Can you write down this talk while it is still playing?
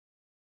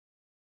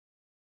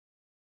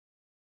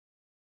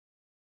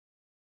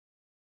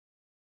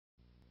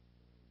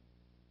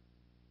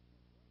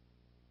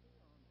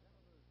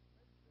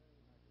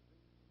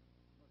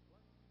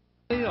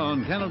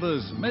On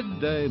Canada's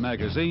midday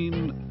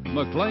magazine,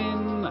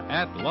 McLean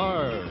at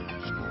Large.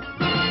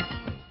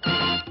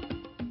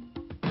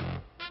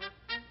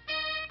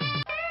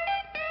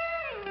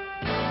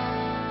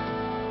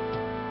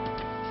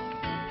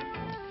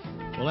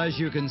 Well, as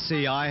you can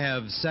see, I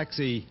have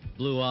sexy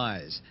blue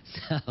eyes.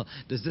 Now,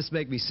 does this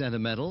make me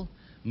sentimental,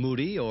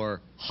 moody, or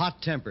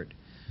hot-tempered?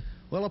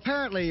 Well,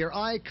 apparently your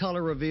eye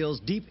color reveals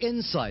deep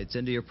insights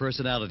into your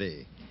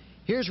personality.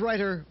 Here's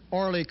writer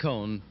Orli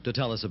Kohn to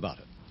tell us about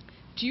it.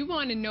 Do you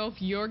want to know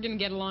if you're going to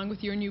get along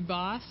with your new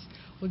boss?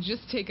 Well,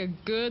 just take a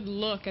good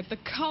look at the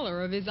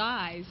color of his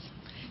eyes.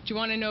 Do you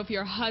want to know if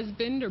your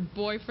husband or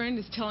boyfriend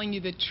is telling you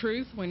the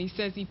truth when he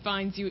says he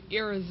finds you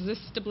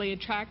irresistibly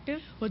attractive?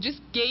 Well, just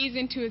gaze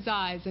into his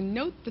eyes and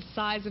note the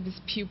size of his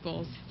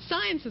pupils.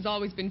 Science has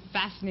always been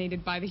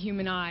fascinated by the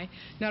human eye,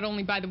 not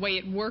only by the way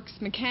it works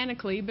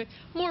mechanically, but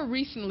more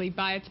recently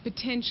by its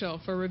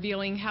potential for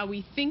revealing how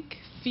we think,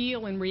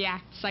 feel, and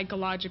react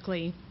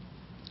psychologically.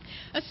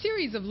 A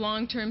series of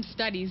long-term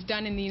studies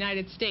done in the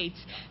United States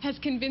has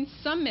convinced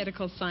some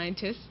medical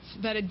scientists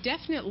that a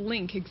definite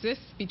link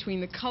exists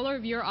between the color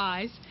of your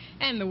eyes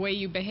and the way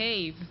you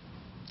behave.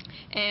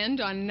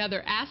 And on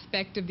another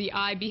aspect of the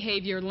eye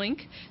behavior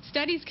link,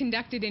 studies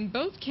conducted in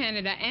both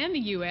Canada and the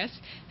U.S.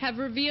 have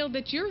revealed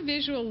that your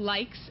visual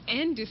likes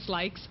and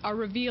dislikes are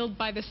revealed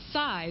by the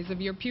size of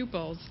your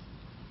pupils.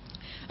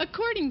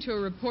 According to a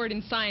report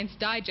in Science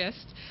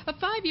Digest, a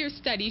 5-year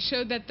study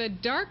showed that the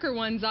darker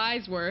one's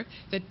eyes were,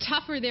 the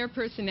tougher their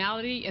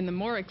personality and the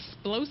more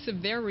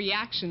explosive their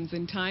reactions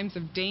in times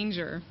of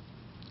danger.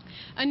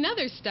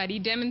 Another study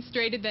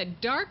demonstrated that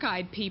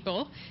dark-eyed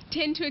people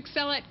tend to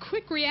excel at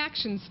quick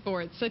reaction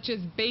sports such as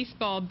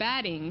baseball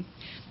batting.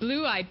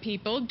 Blue-eyed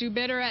people do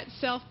better at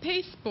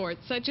self-paced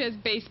sports such as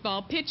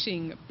baseball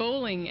pitching,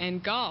 bowling,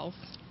 and golf.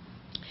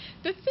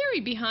 The theory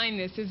behind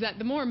this is that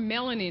the more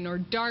melanin or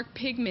dark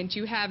pigment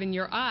you have in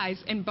your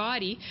eyes and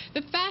body,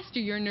 the faster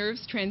your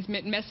nerves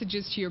transmit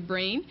messages to your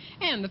brain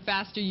and the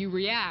faster you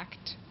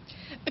react.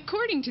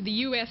 According to the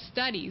U.S.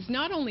 studies,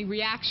 not only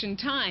reaction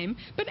time,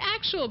 but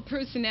actual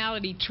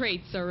personality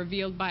traits are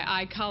revealed by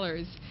eye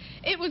colors.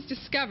 It was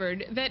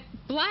discovered that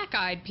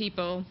black-eyed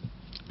people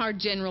are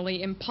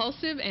generally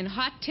impulsive and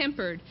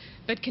hot-tempered,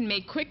 but can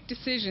make quick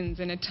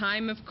decisions in a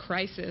time of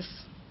crisis.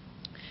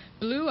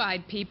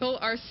 Blue-eyed people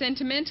are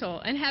sentimental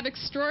and have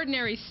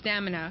extraordinary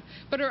stamina,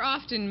 but are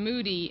often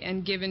moody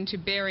and given to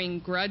bearing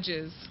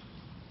grudges.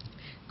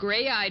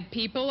 Gray-eyed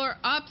people are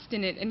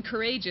obstinate and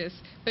courageous,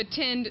 but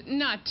tend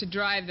not to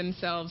drive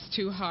themselves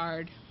too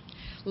hard.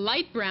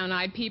 Light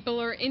brown-eyed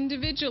people are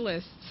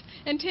individualists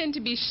and tend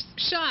to be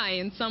shy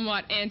and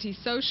somewhat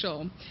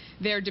antisocial.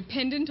 They're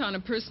dependent on a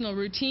personal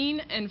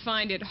routine and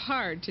find it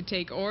hard to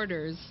take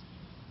orders.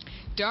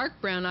 Dark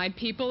brown-eyed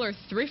people are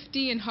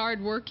thrifty and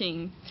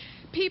hardworking.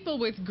 People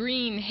with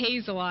green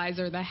hazel eyes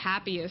are the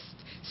happiest,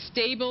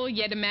 stable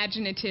yet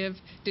imaginative,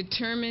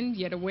 determined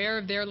yet aware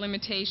of their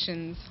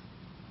limitations.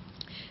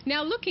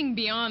 Now, looking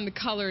beyond the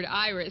colored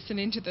iris and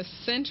into the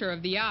center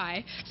of the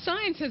eye,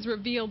 science has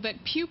revealed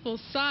that pupil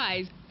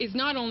size is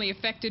not only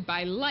affected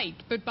by light,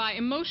 but by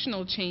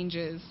emotional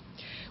changes.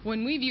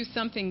 When we view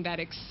something that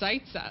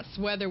excites us,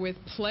 whether with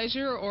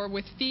pleasure or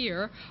with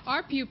fear,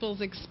 our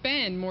pupils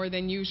expand more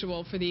than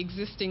usual for the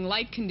existing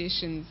light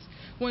conditions.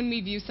 When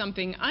we view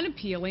something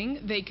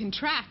unappealing, they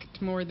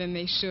contract more than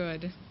they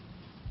should.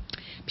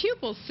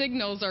 Pupil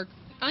signals are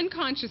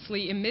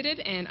unconsciously emitted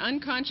and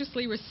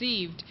unconsciously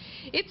received.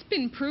 It's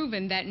been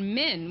proven that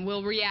men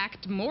will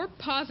react more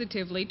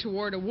positively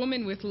toward a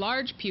woman with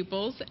large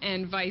pupils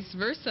and vice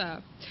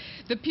versa.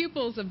 The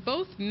pupils of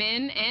both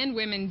men and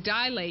women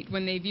dilate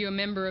when they view a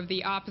member of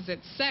the opposite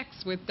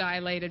sex with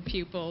dilated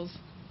pupils.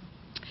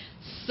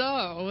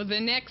 So, the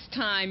next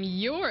time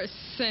your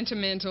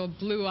sentimental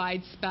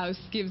blue-eyed spouse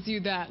gives you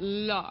that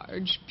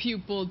large,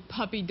 pupiled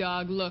puppy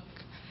dog look,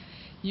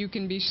 you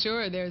can be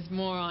sure there's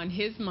more on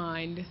his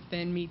mind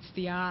than meets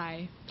the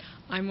eye.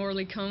 I'm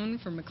Orli Kohn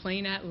for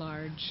McLean at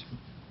Large.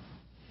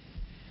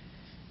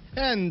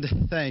 And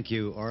thank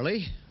you,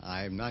 Orli.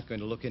 I'm not going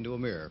to look into a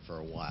mirror for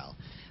a while.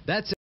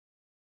 That's